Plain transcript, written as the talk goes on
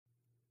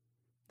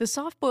The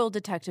Soft-Boiled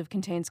Detective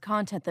contains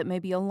content that may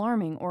be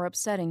alarming or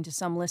upsetting to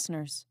some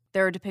listeners.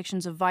 There are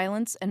depictions of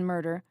violence and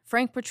murder,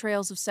 frank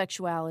portrayals of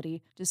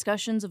sexuality,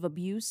 discussions of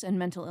abuse and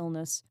mental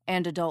illness,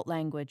 and adult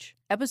language.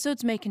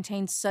 Episodes may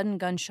contain sudden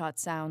gunshot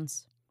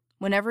sounds.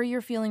 Whenever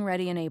you're feeling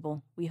ready and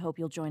able, we hope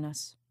you'll join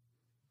us.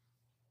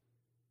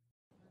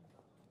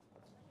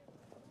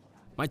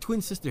 My twin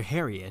sister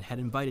Harriet had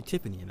invited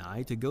Tiffany and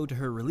I to go to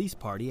her release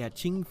party at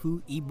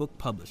Qingfu eBook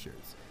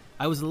Publishers.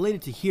 I was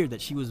elated to hear that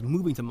she was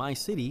moving to my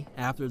city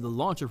after the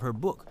launch of her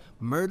book,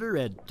 Murder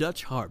at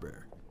Dutch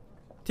Harbor.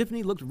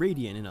 Tiffany looked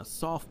radiant in a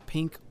soft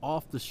pink,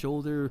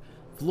 off-the-shoulder,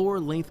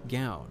 floor-length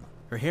gown.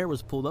 Her hair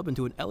was pulled up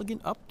into an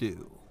elegant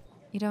updo.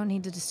 You don't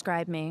need to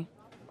describe me,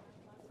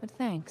 but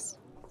thanks.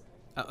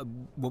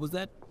 What was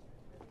that?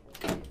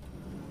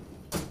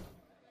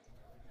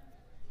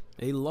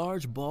 A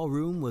large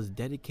ballroom was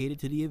dedicated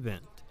to the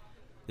event.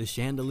 The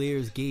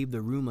chandeliers gave the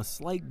room a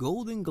slight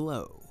golden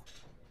glow.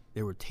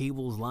 There were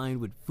tables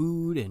lined with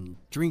food and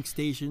drink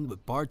stations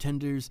with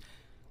bartenders.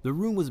 The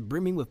room was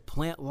brimming with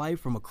plant life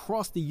from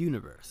across the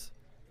universe.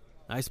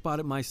 I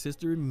spotted my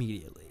sister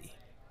immediately.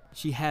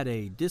 She had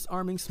a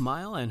disarming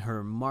smile and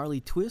her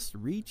Marley twist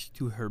reached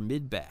to her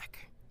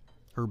mid-back.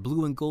 Her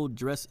blue and gold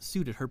dress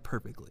suited her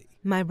perfectly.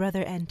 My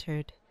brother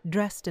entered,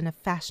 dressed in a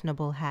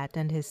fashionable hat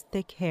and his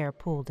thick hair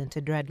pulled into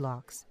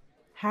dreadlocks.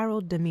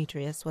 Harold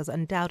Demetrius was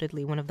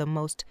undoubtedly one of the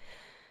most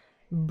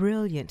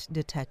brilliant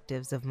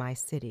detectives of my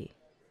city.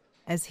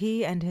 As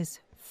he and his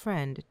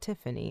friend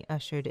Tiffany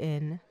ushered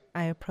in,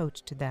 I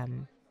approached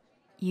them.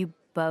 You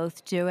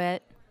both do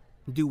it?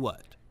 Do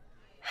what?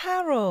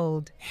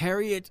 Harold!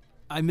 Harriet,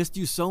 I missed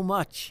you so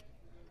much.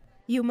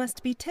 You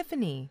must be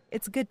Tiffany.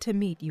 It's good to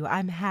meet you.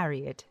 I'm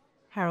Harriet,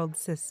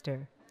 Harold's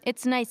sister.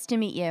 It's nice to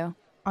meet you.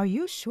 Are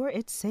you sure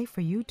it's safe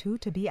for you two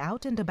to be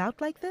out and about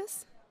like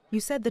this? You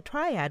said the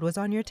triad was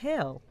on your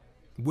tail.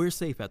 We're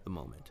safe at the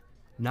moment.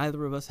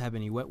 Neither of us have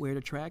any wetware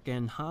to track,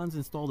 and Hans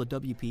installed a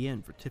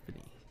WPN for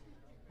Tiffany.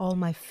 All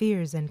my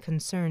fears and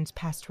concerns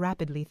passed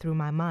rapidly through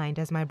my mind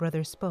as my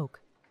brother spoke.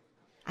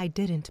 I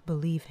didn't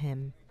believe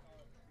him.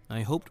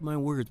 I hoped my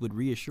words would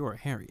reassure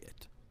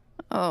Harriet.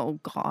 Oh,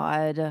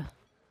 God.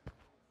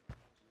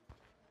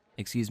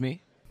 Excuse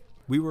me?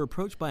 We were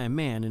approached by a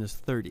man in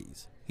his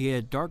 30s. He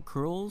had dark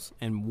curls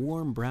and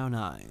warm brown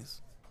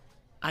eyes.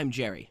 I'm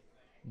Jerry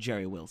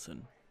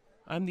Wilson.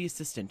 I'm the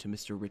assistant to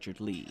Mr. Richard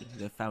Lee,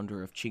 the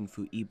founder of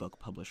Qingfu eBook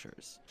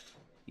Publishers.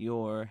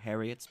 You're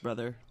Harriet's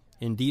brother?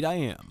 Indeed I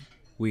am.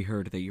 We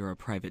heard that you're a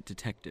private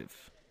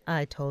detective.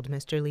 I told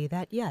Mr. Lee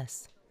that,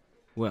 yes.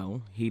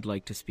 Well, he'd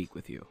like to speak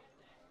with you.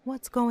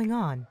 What's going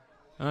on?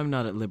 I'm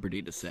not at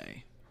liberty to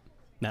say.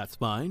 That's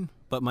fine,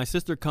 but my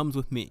sister comes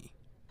with me.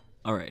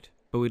 All right,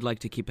 but we'd like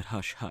to keep it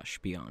hush-hush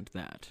beyond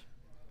that.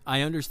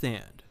 I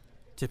understand.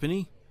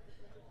 Tiffany?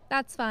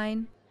 That's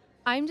fine.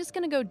 I'm just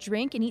gonna go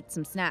drink and eat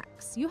some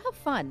snacks. You have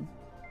fun.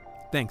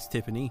 Thanks,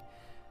 Tiffany.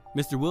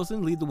 Mr.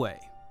 Wilson, lead the way.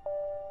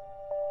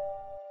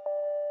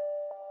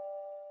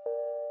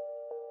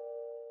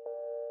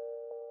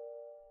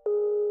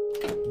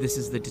 This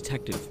is the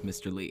detective,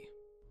 Mr. Lee.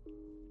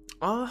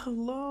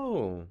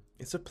 Hello.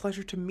 It's a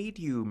pleasure to meet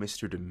you,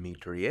 Mr.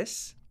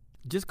 Demetrius.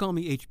 Just call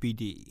me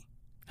HBD.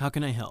 How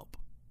can I help?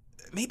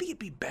 Maybe it'd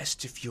be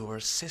best if your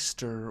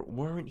sister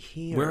weren't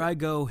here. Where I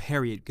go,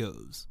 Harriet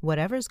goes.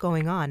 Whatever's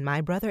going on, my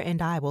brother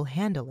and I will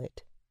handle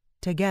it.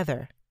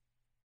 Together.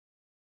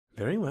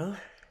 Very well.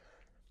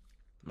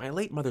 My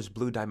late mother's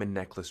blue diamond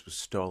necklace was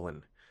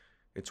stolen.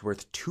 It's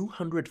worth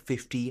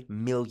 250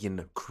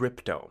 million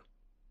crypto.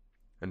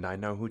 And I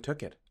know who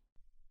took it.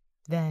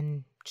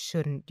 Then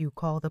shouldn't you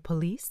call the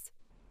police?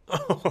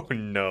 Oh,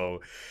 no.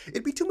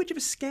 It'd be too much of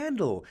a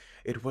scandal.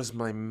 It was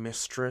my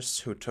mistress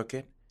who took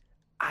it.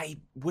 I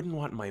wouldn't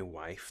want my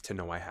wife to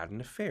know I had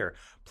an affair.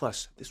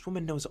 Plus, this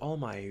woman knows all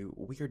my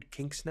weird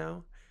kinks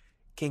now.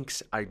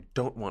 Kinks I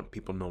don't want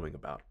people knowing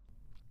about.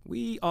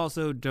 We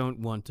also don't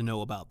want to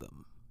know about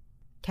them.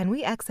 Can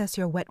we access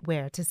your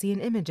wetware to see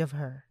an image of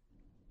her?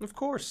 Of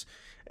course.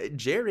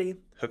 Jerry,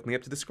 hook me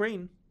up to the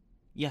screen.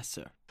 Yes,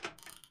 sir.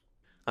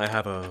 I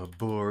have a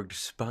Borg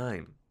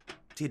spine.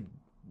 Did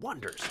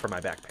wonders for my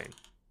back pain.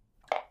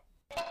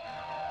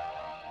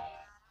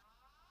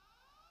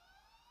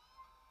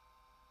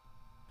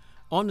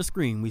 On the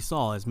screen, we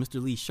saw as Mr.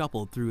 Lee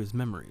shuffled through his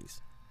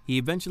memories. He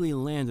eventually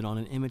landed on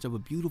an image of a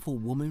beautiful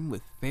woman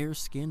with fair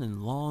skin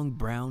and long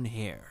brown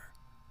hair.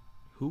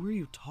 Who were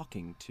you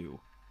talking to?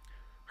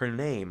 Her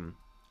name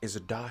is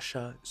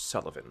Dasha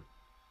Sullivan.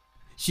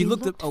 She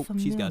looked looked up. Oh,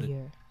 she's got it.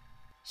 familiar.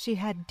 She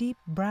had deep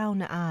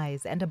brown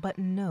eyes and a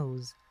button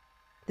nose.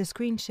 The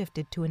screen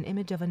shifted to an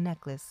image of a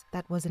necklace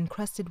that was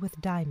encrusted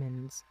with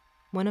diamonds.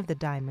 One of the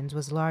diamonds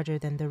was larger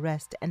than the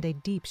rest and a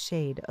deep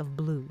shade of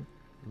blue.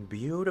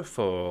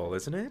 Beautiful,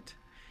 isn't it?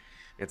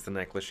 It's the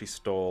necklace she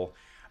stole.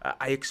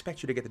 I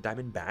expect you to get the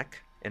diamond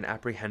back and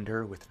apprehend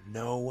her with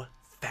no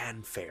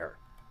fanfare.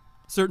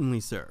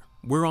 Certainly, sir.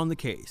 We're on the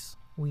case.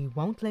 We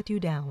won't let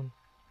you down.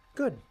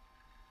 Good.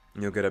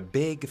 You'll get a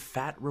big,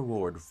 fat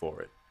reward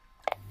for it.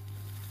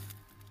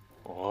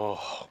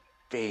 Oh,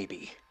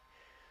 baby.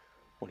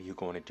 What are you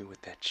going to do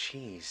with that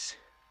cheese?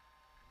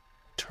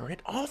 Turn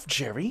it off,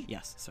 Jerry.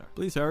 Yes, sir.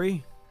 Please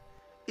hurry.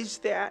 Is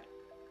that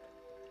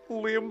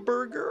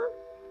Limburger?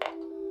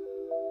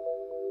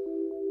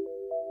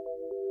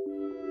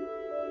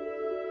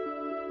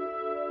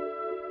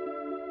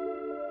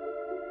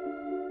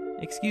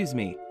 Excuse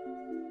me.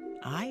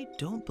 I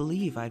don't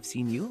believe I've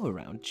seen you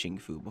around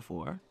Qingfu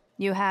before.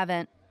 You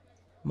haven't.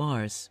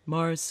 Mars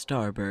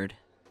Starbird.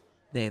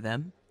 They,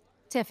 them?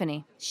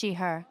 Tiffany, she,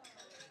 her.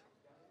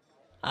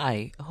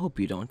 I hope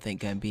you don't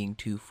think I'm being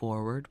too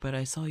forward, but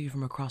I saw you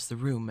from across the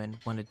room and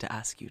wanted to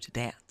ask you to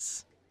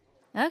dance.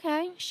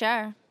 Okay,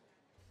 sure.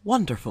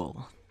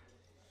 Wonderful.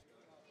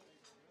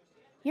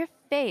 Your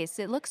face,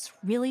 it looks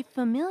really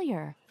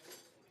familiar.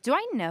 Do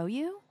I know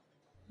you?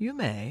 You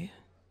may.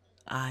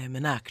 I'm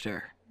an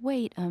actor.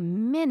 Wait a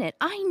minute,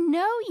 I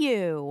know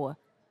you!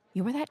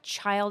 You were that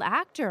child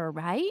actor,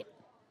 right?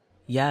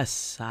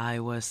 Yes, I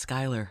was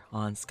Skylar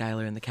on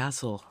Skylar in the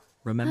Castle.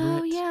 Remember it?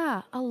 Oh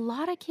yeah, a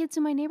lot of kids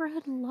in my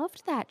neighborhood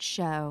loved that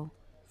show.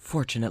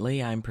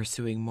 Fortunately, I'm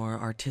pursuing more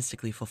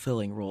artistically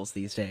fulfilling roles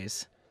these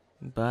days.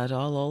 But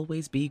I'll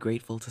always be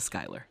grateful to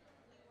Skylar.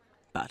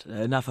 But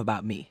enough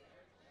about me.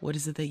 What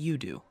is it that you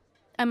do?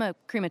 I'm a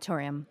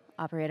crematorium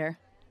operator.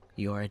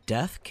 You're a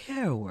death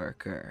care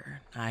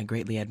worker. I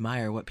greatly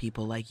admire what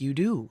people like you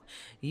do.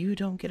 You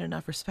don't get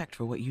enough respect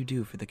for what you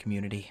do for the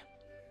community.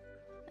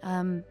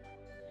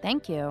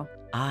 Thank you.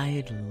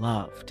 I'd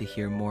love to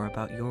hear more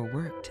about your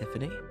work,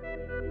 Tiffany.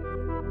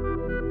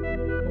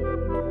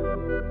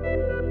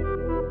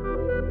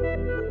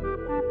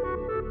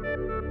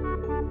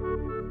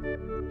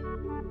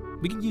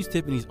 We can use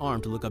Tiffany's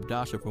arm to look up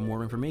Dasha for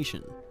more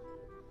information.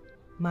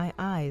 My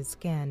eyes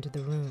scanned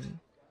the room.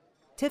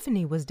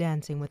 Tiffany was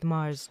dancing with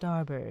Mars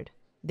Starbird.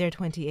 They're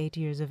 28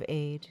 years of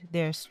age.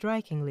 They're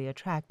strikingly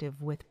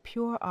attractive with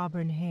pure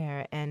auburn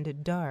hair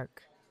and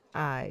dark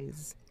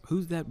eyes.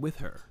 Who's that with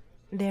her?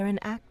 They're an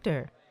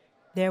actor.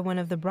 They're one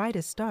of the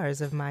brightest stars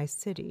of my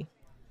city.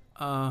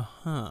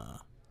 Uh-huh.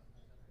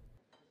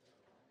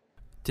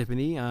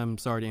 Tiffany, I'm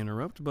sorry to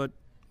interrupt, but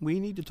we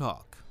need to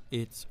talk.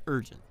 It's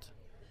urgent.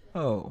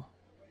 Oh,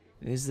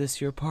 is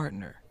this your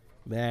partner?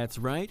 That's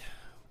right.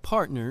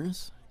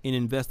 Partners in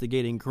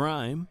investigating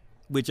crime,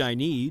 which I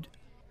need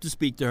to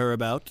speak to her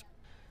about.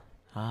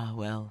 Ah,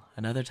 well,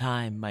 another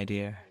time, my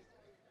dear.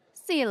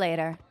 See you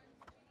later.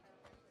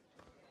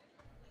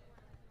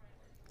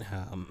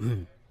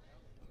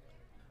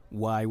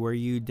 Why were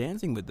you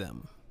dancing with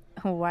them?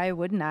 Why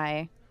wouldn't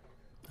I?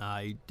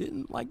 I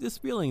didn't like this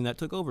feeling that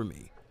took over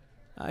me.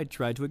 I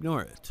tried to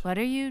ignore it. What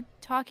are you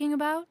talking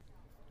about?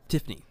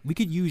 Tiffany, we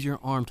could use your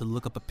arm to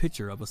look up a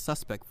picture of a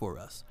suspect for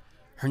us.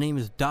 Her name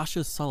is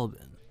Dasha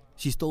Sullivan.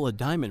 She stole a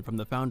diamond from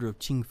the founder of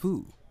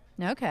Qingfu.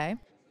 Okay.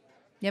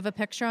 You have a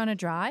picture on a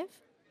drive?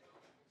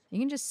 You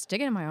can just stick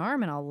it in my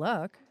arm and I'll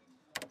look.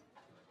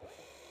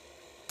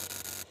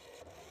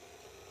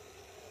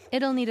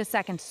 It'll need a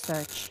second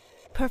search.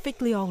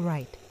 Perfectly all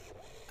right.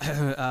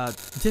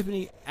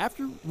 Tiffany,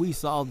 after we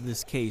solve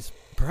this case,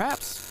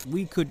 perhaps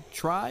we could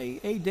try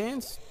a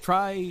dance?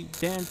 Try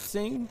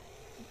dancing?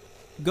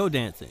 Go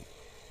dancing.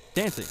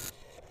 Dancing.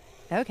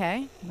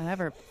 Okay,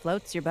 whatever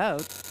floats your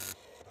boat.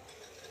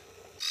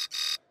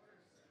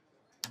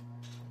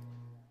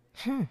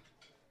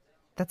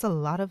 That's a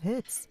lot of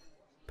hits.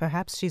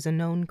 Perhaps she's a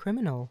known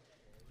criminal.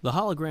 The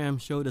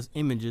hologram showed us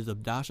images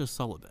of Dasha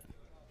Sullivan,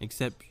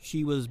 except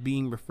she was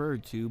being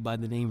referred to by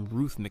the name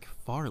Ruth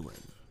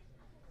McFarlane.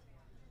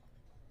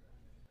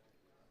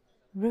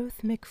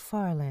 Ruth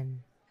McFarlane.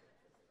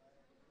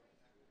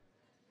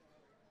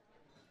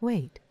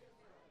 Wait.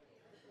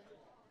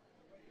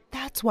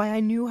 That's why I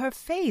knew her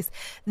face.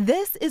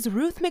 This is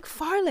Ruth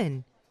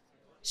McFarlane.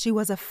 She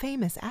was a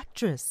famous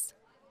actress.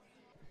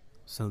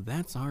 So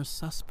that's our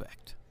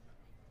suspect.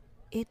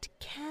 It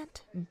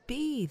can't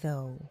be,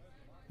 though.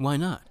 Why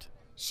not?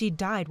 She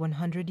died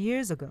 100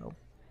 years ago.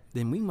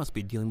 Then we must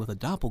be dealing with a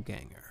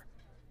doppelganger.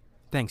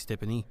 Thanks,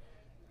 Tiffany.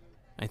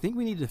 I think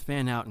we need to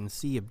fan out and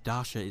see if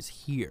Dasha is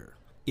here.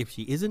 If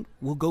she isn't,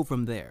 we'll go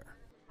from there.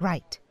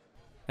 Right.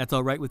 That's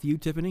all right with you,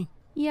 Tiffany?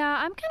 Yeah,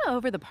 I'm kind of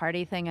over the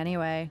party thing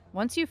anyway.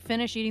 Once you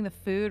finish eating the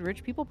food,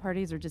 rich people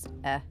parties are just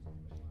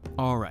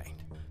All right.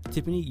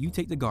 Tiffany, you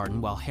take the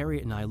garden while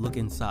Harriet and I look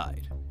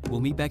inside.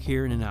 We'll meet back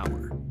here in an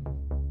hour.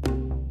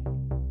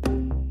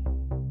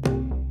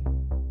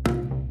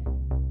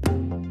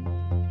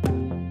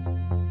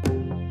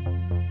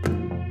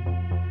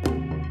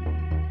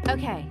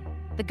 Okay,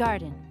 the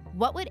garden.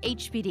 What would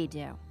HBD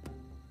do?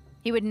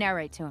 He would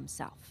narrate to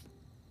himself.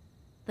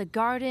 The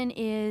garden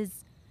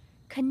is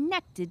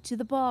connected to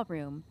the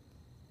ballroom.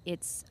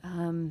 It's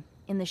in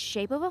the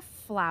shape of a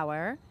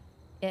flower.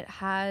 It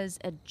has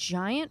a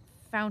giant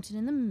fountain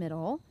in the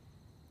middle.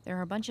 There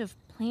are a bunch of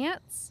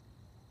plants.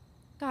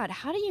 God,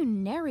 how do you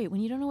narrate when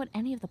you don't know what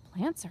any of the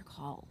plants are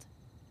called?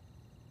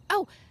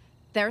 Oh,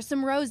 there are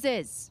some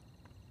roses.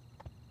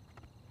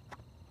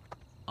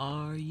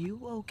 Are you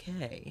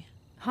okay?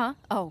 Huh?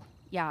 Oh,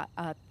 yeah,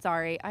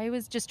 sorry. I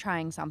was just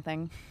trying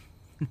something.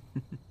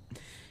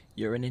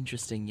 You're an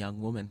interesting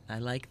young woman. I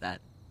like that.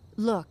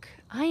 Look,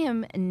 I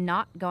am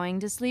not going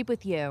to sleep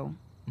with you.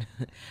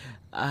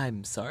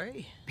 I'm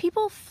sorry?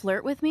 People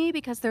flirt with me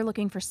because they're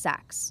looking for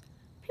sex.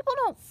 People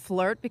don't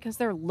flirt because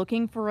they're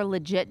looking for a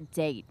legit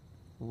date.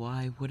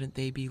 Why wouldn't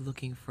they be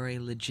looking for a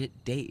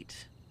legit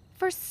date?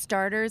 For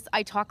starters,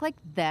 I talk like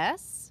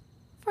this.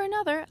 For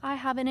another, I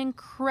have an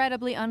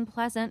incredibly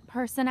unpleasant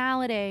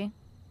personality.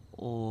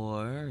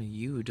 Or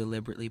you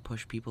deliberately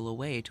push people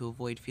away to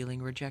avoid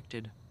feeling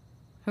rejected.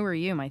 Who are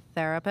you, my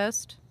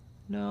therapist?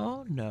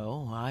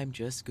 No, I'm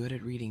just good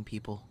at reading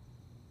people.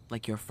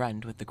 Like your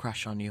friend with the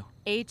crush on you.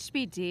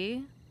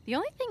 HBD? The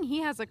only thing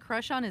he has a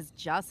crush on is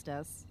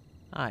Justice.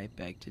 I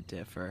beg to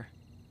differ.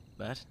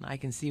 But I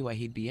can see why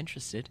he'd be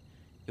interested.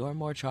 You're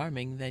more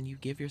charming than you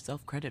give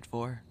yourself credit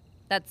for.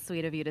 That's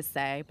sweet of you to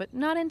say, but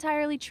not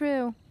entirely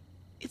true.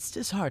 It's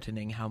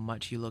disheartening how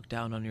much you look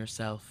down on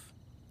yourself.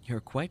 You're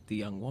quite the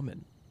young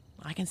woman.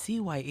 I can see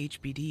why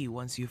HBD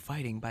wants you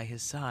fighting by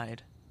his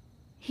side.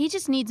 He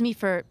just needs me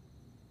for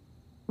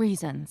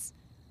reasons.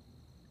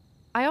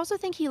 I also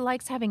think he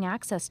likes having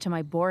access to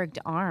my Borged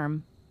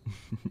arm.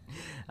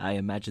 I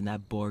imagine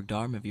that Borged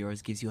arm of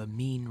yours gives you a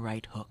mean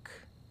right hook.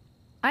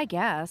 I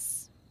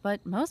guess.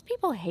 But most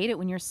people hate it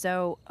when you're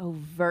so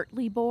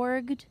overtly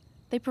Borged.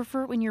 They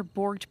prefer it when your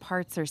Borged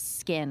parts are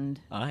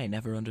skinned. I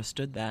never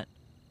understood that.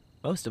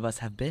 Most of us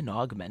have been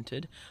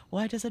augmented.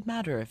 Why does it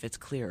matter if it's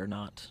clear or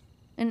not?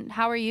 And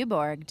how are you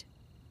Borged?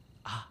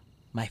 Ah,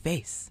 my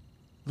face.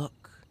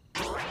 Look.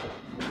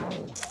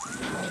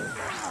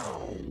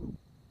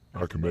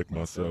 I can make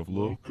myself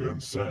look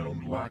and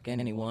sound like Like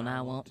anyone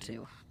I want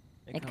to.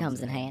 It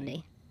comes in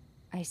handy.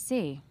 I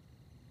see.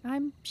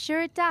 I'm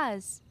sure it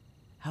does.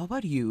 How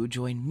about you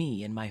join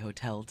me in my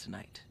hotel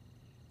tonight?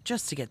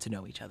 Just to get to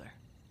know each other.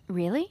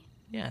 Really?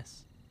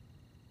 Yes.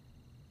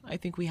 I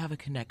think we have a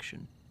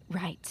connection.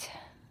 Right.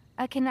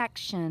 A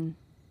connection.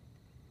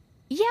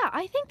 Yeah,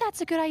 I think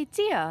that's a good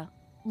idea.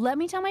 Let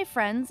me tell my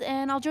friends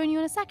and I'll join you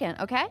in a second,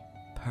 okay?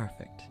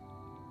 Perfect.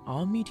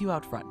 I'll meet you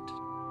out front.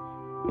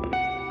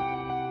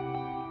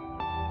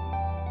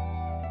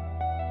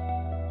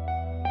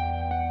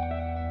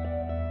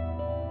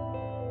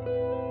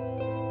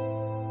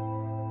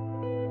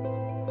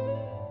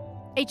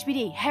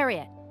 HBD,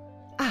 Harriet.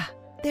 Ah,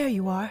 there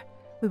you are.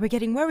 We were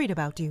getting worried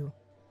about you.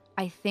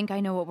 I think I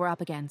know what we're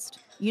up against.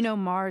 You know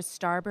Mars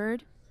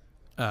Starbird?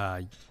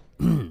 Yeah.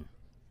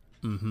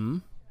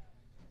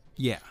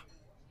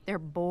 They're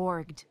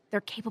Borged.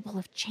 They're capable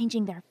of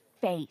changing their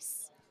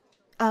face.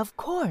 Of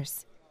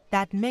course.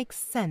 That makes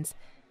sense.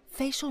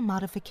 Facial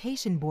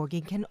modification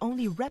Borging can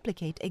only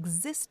replicate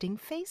existing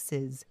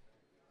faces.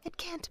 It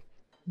can't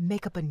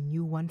make up a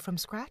new one from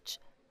scratch.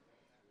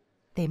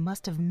 They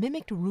must have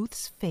mimicked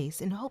Ruth's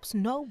face in hopes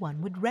no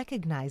one would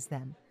recognize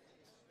them.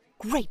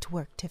 Great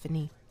work,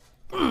 Tiffany.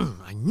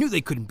 I knew they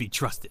couldn't be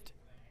trusted.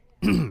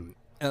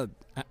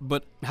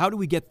 But how do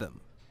we get them?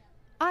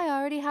 I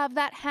already have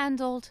that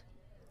handled.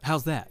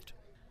 How's that?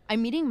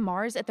 I'm meeting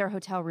Mars at their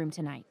hotel room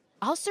tonight.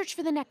 I'll search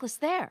for the necklace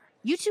there.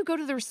 You two go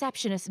to the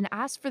receptionist and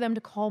ask for them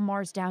to call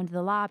Mars down to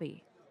the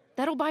lobby.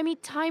 That'll buy me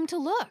time to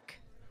look.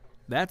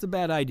 That's a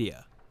bad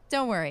idea.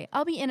 Don't worry,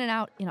 I'll be in and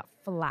out in a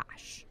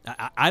flash.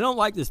 I don't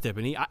like this,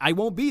 Tiffany. I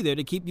won't be there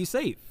to keep you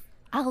safe.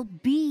 I'll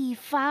be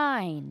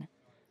fine.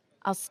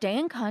 I'll stay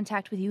in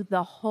contact with you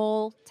the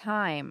whole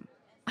time.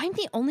 I'm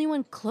the only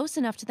one close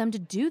enough to them to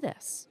do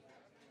this.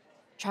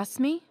 Trust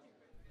me?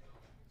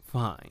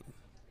 Fine.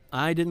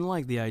 I didn't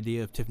like the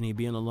idea of Tiffany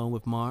being alone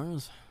with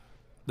Mars.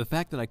 The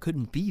fact that I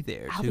couldn't be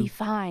there I'll be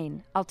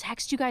fine. I'll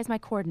text you guys my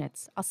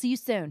coordinates. I'll see you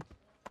soon.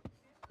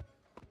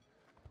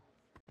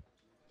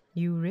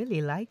 You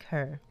really like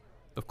her.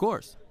 Of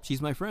course.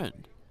 She's my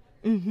friend.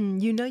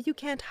 You know you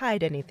can't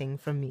hide anything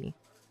from me.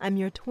 I'm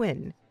your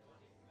twin.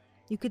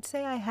 You could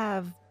say I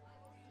have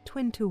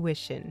twin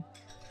tuition.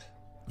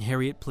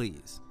 Harriet,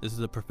 please. This is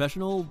a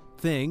professional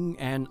thing,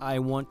 and I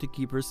want to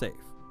keep her safe.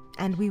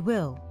 And we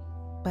will.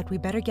 But we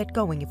better get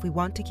going if we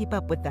want to keep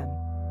up with them.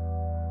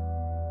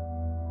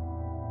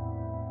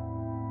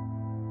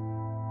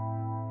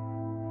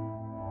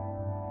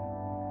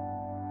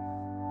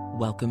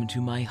 Welcome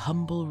to my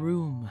humble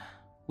room.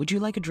 Would you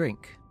like a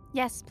drink?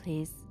 Yes,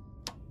 please.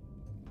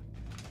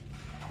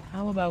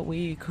 How about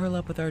we curl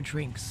up with our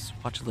drinks,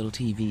 watch a little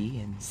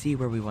TV, and see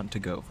where we want to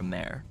go from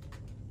there?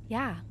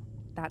 Yeah,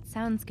 that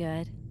sounds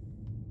good.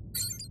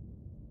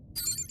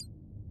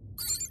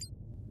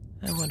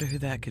 I wonder who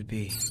that could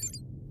be.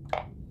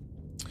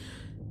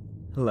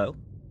 Hello?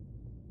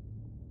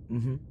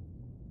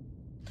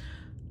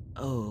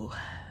 Oh,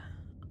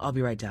 I'll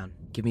be right down.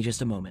 Give me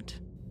just a moment.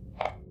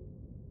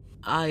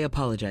 I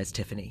apologize,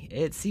 Tiffany.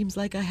 It seems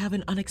like I have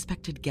an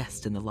unexpected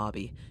guest in the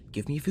lobby.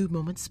 Give me a few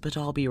moments, but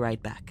I'll be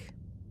right back.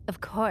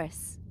 Of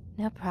course.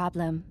 No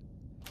problem.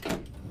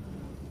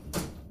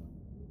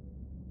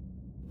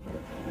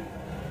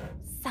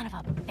 Son of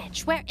a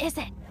bitch, where is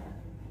it?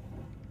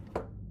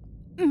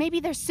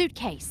 Maybe their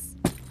suitcase.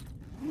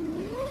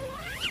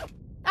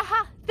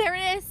 Aha, there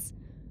it is.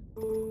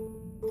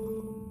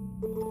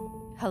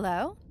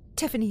 Hello?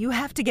 Tiffany, you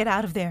have to get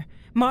out of there.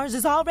 Mars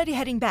is already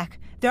heading back.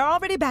 They're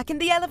already back in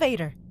the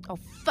elevator. Oh,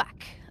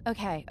 fuck.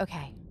 Okay.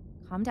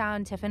 Calm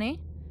down, Tiffany.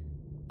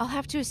 I'll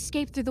have to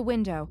escape through the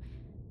window.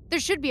 There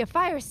should be a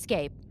fire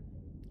escape.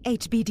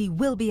 HBD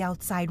will be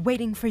outside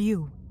waiting for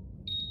you.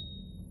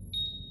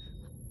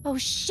 Oh,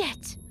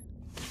 shit!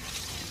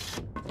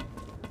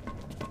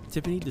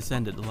 Tiffany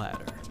descended the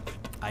ladder.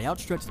 I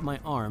outstretched my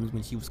arms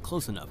when she was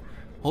close enough,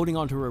 holding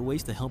onto her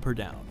waist to help her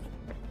down.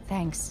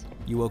 Thanks.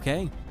 You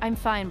okay? I'm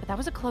fine, but that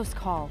was a close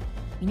call.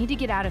 We need to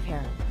get out of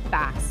here.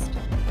 Fast.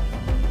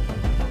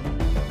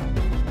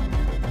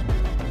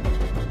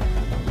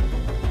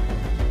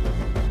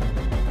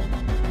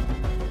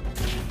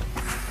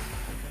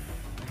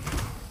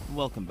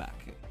 Welcome back.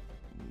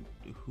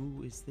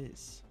 Who is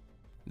this?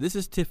 This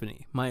is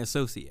Tiffany, my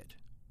associate.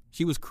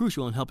 She was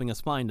crucial in helping us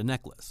find the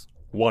necklace.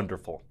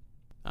 Wonderful.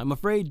 I'm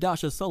afraid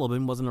Dasha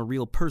Sullivan wasn't a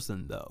real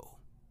person, though.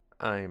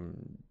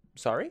 I'm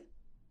sorry?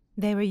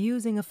 They were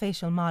using a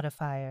facial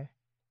modifier.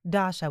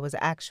 Dasha was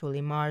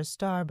actually Mars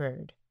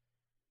Starbird.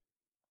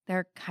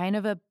 They're kind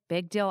of a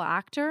big deal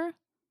actor?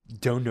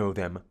 Don't know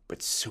them,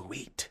 but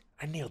sweet.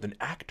 I nailed an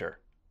actor.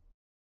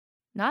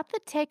 Not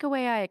the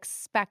takeaway I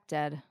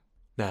expected.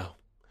 Now,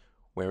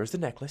 where is the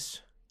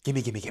necklace?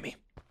 Gimme.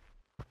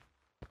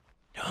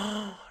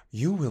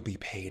 You will be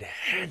paid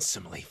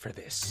handsomely for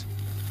this.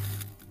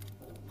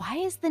 Why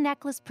is the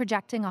necklace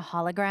projecting a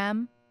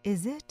hologram?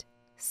 Is it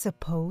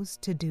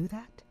supposed to do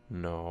that?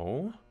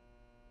 No,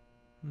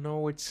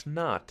 it's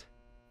not.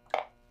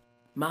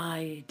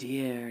 My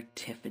dear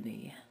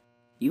Tiffany,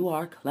 you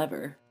are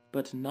clever,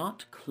 but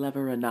not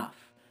clever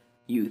enough.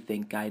 You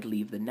think I'd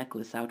leave the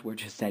necklace out where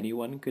just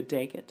anyone could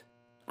take it?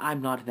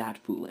 I'm not that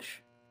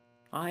foolish.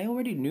 I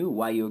already knew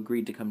why you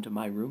agreed to come to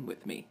my room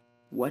with me.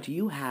 What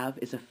you have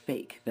is a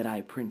fake that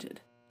I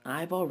printed.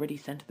 I've already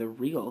sent the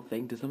real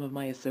thing to some of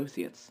my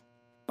associates.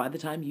 By the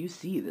time you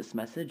see this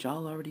message,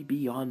 I'll already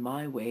be on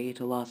my way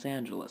to Los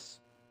Angeles.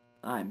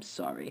 I'm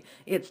sorry.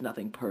 It's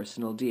nothing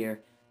personal,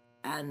 dear.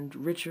 And,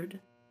 Richard,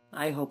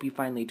 I hope you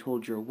finally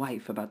told your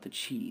wife about the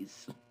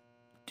cheese.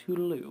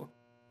 Toodaloo.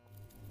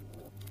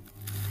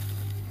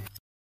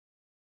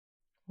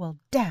 Well,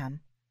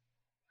 damn.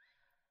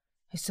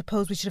 I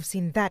suppose we should have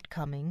seen that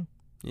coming.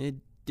 It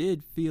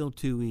did feel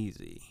too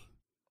easy.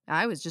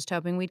 I was just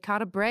hoping we'd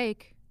caught a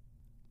break.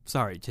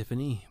 Sorry,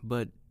 Tiffany,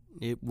 but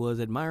it was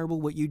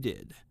admirable what you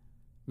did.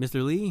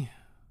 Mr. Lee,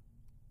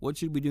 what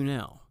should we do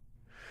now?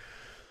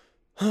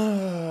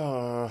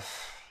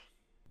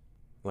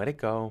 Let it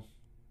go.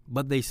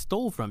 But they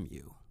stole from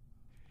you.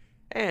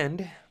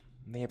 And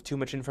they have too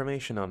much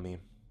information on me.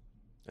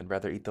 I'd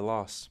rather eat the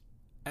loss.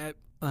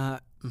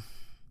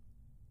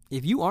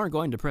 If you aren't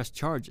going to press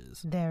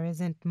charges... There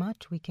isn't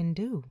much we can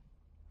do.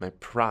 My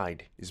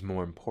pride is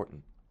more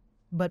important.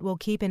 But we'll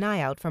keep an eye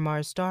out for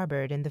Mars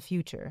Starbird in the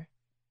future.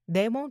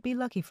 They won't be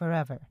lucky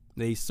forever.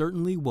 They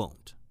certainly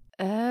won't.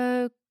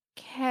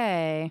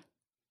 Okay.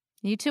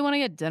 You two want to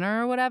get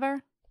dinner or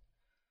whatever?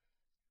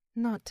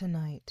 Not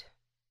tonight.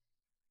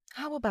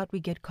 How about we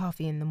get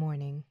coffee in the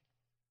morning?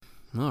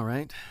 All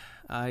right.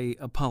 I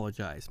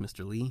apologize,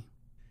 Mr. Lee.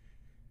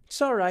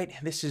 It's all right.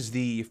 This is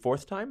the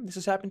 4th time this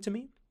has happened to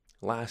me.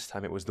 Last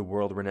time it was the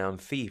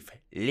world-renowned thief,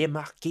 Le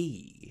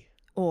Marquis.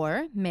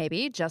 Or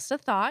maybe, just a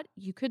thought,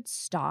 you could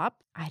stop,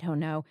 I don't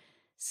know,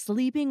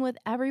 sleeping with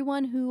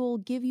everyone who will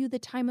give you the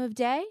time of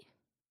day?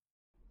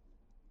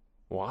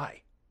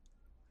 Why?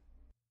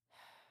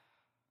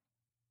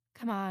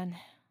 Come on,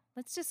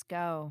 let's just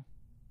go.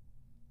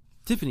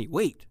 Tiffany,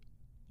 wait.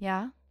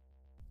 Yeah?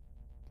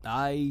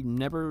 I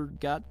never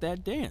got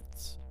that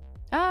dance.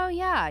 Oh,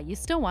 yeah, you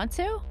still want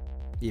to?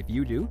 If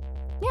you do.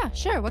 Yeah,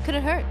 sure, what could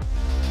it hurt?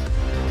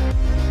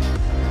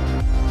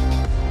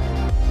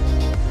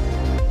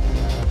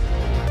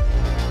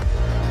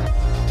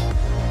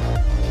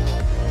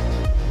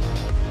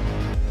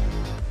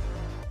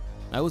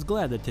 I was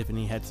glad that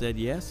Tiffany had said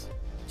yes.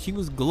 She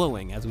was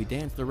glowing as we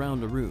danced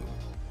around the room.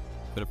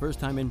 For the first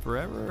time in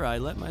forever, I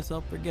let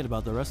myself forget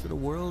about the rest of the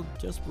world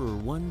just for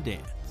one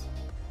dance.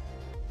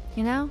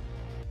 You know,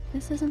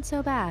 this isn't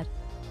so bad.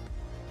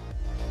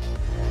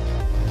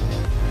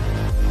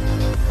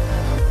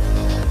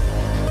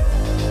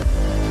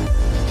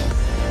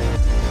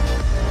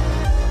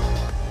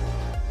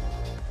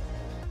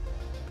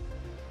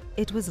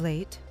 It was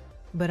late,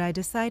 but I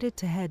decided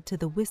to head to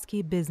the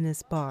Whiskey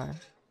Business Bar.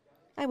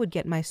 I would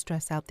get my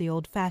stress out the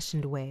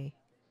old-fashioned way,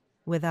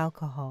 with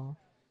alcohol.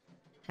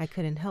 I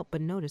couldn't help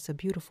but notice a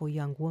beautiful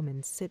young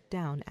woman sit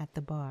down at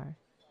the bar.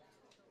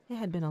 It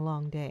had been a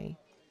long day.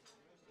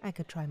 I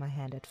could try my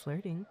hand at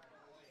flirting.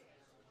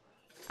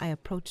 I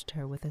approached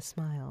her with a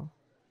smile.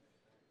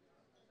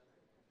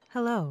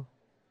 Hello.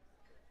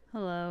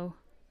 Hello.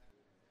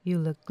 You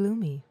look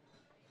gloomy.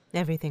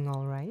 Everything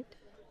all right?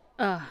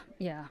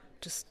 Yeah,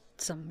 just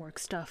some work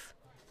stuff.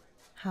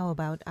 How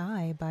about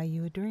I buy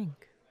you a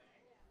drink?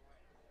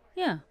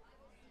 Yeah,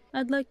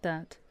 I'd like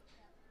that.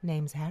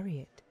 Name's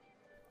Harriet.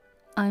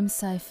 I'm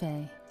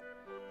Sci-Fi.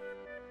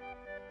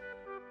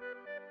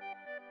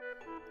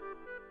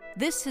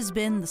 This has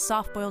been The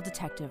Soft-Boiled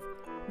Detective,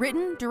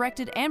 written,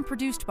 directed, and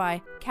produced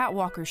by Kat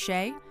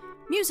Walker-Shea,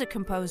 Music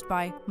composed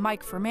by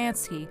Mike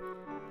Fermansky,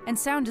 and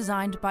sound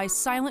designed by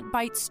Silent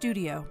Bite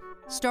Studio.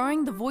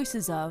 Starring the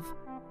voices of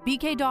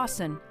B.K.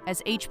 Dawson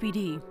as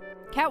HBD,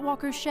 Kat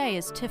Walker-Shea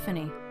as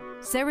Tiffany,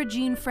 Sarah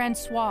Jean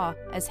Francois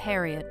as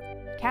Harriet,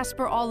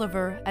 Casper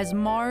Oliver as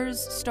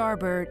Mars,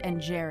 Starbird, and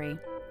Jerry,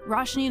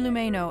 Roshni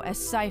Lumeno as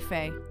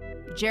Saife,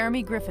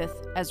 Jeremy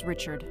Griffith as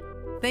Richard.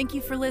 Thank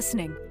you for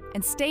listening,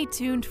 and stay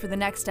tuned for the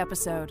next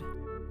episode.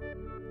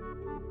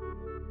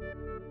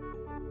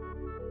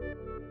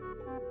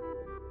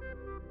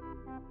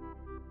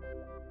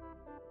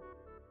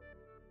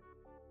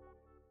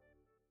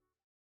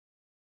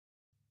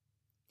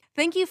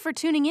 Thank you for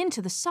tuning in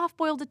to The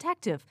Soft-Boiled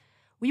Detective.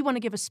 We want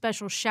to give a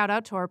special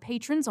shout-out to our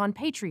patrons on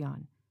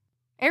Patreon.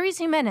 Aries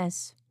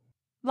Jimenez,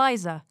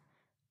 Liza,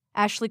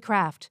 Ashley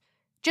Kraft,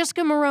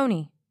 Jessica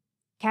Maroney,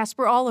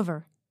 Casper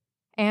Oliver,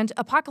 and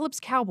Apocalypse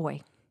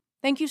Cowboy.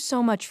 Thank you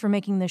so much for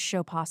making this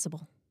show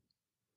possible.